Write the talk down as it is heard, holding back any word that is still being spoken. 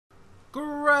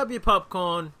grab your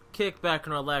popcorn, kick back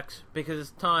and relax, because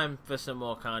it's time for some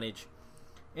more Karnage.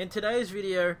 In today's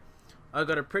video, I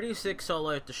got a pretty sick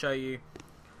solo to show you.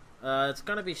 It's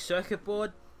going to be circuit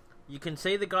board. You can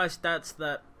see the guy's stats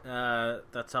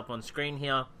that's up on screen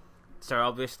here. So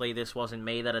obviously this wasn't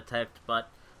me that attacked, but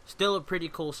still a pretty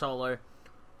cool solo.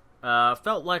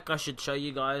 Felt like I should show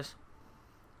you guys.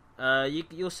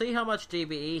 You'll see how much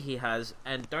GBE he has,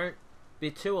 and don't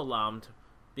be too alarmed,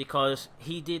 because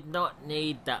he did not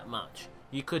need that much.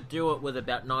 You could do it with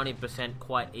about 90%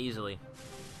 quite easily.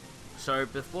 So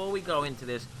before we go into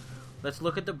this, let's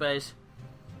look at the base.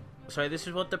 So this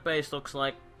is what the base looks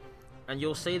like, and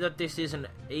you'll see that this is an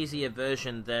easier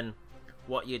version than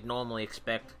what you'd normally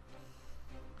expect.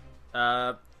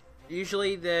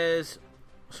 Usually there's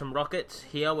some rockets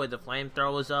here where the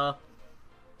flamethrowers are,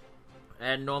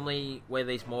 and normally where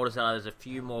these mortars are, there's a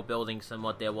few more buildings than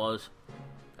what there was.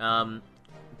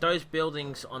 Those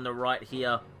buildings on the right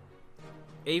here,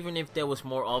 even if there was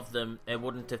more of them, it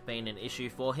wouldn't have been an issue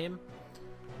for him.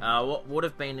 What would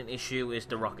have been an issue is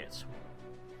the rockets.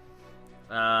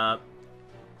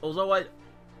 Although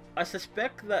I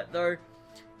suspect that though,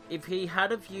 if he had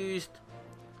have used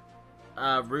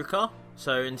Ruka,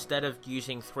 so instead of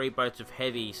using 3 boats of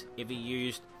heavies, if he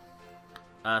used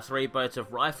 3 boats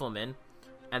of riflemen,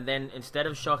 and then instead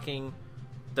of shocking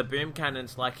the boom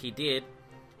cannons like he did,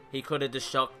 he could have just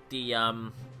shocked the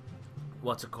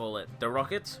the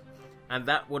rockets, and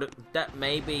that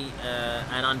may be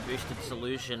an unboosted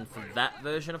solution for that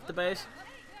version of the base.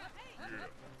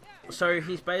 So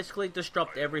he's basically just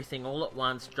dropped everything all at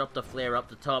once, dropped a flare up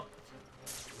the top.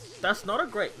 That's not a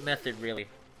great method, really.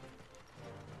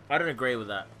 I don't agree with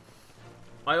that.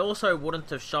 I also wouldn't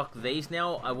have shocked these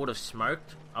now. I would have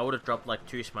smoked. I would have dropped like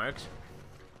 2 smokes.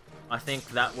 I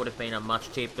think that would have been a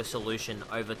much cheaper solution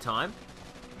over time.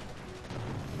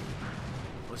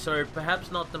 So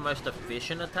perhaps not the most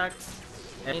efficient attack,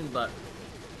 but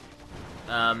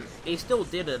he still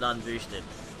did it unboosted.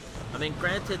 I mean,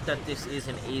 granted that this is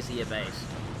an easier base.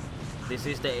 This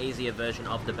is the easier version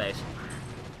of the base.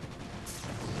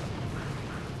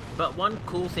 But one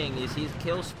cool thing is his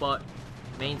kill spot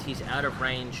means he's out of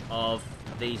range of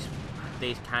these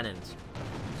cannons.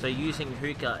 So using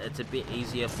hookah, it's a bit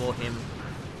easier for him.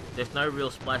 There's no real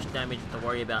splash damage to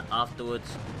worry about afterwards.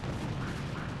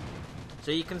 So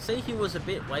you can see he was a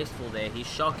bit wasteful there. He's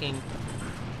shocking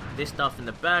this stuff in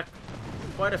the back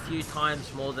quite a few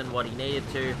times more than what he needed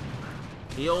to.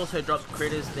 He also dropped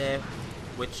critters there,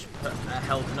 which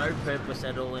held no purpose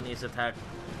at all in his attack.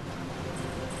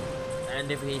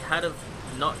 And if he had have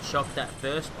not shocked that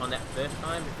on that first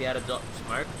time, if he had have dropped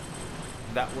smoke,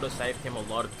 that would have saved him a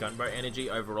lot of gunboat energy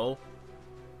overall.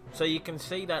 So you can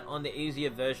see that on the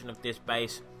easier version of this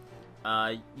base,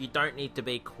 you don't need to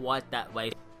be quite that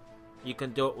way. You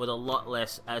can do it with a lot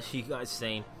less, as you guys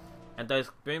seen. And those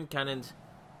boom cannons,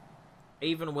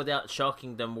 even without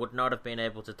shocking them, would not have been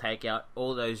able to take out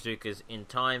all those Zookas in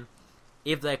time,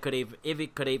 if it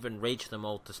could even reach them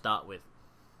all to start with.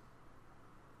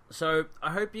 So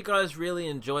I hope you guys really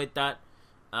enjoyed that.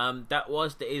 That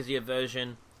was the easier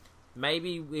version.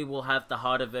 Maybe we will have the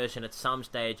harder version at some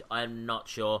stage. I'm not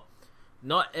sure.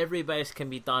 Not every base can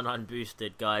be done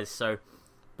unboosted, guys.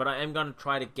 But I am going to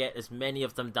try to get as many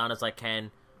of them done as I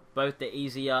can, both the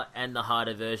easier and the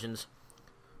harder versions.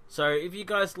 So if you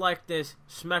guys like this,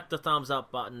 smack the thumbs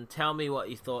up button, tell me what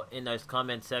you thought in those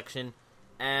comment section,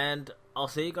 and I'll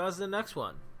see you guys in the next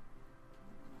one.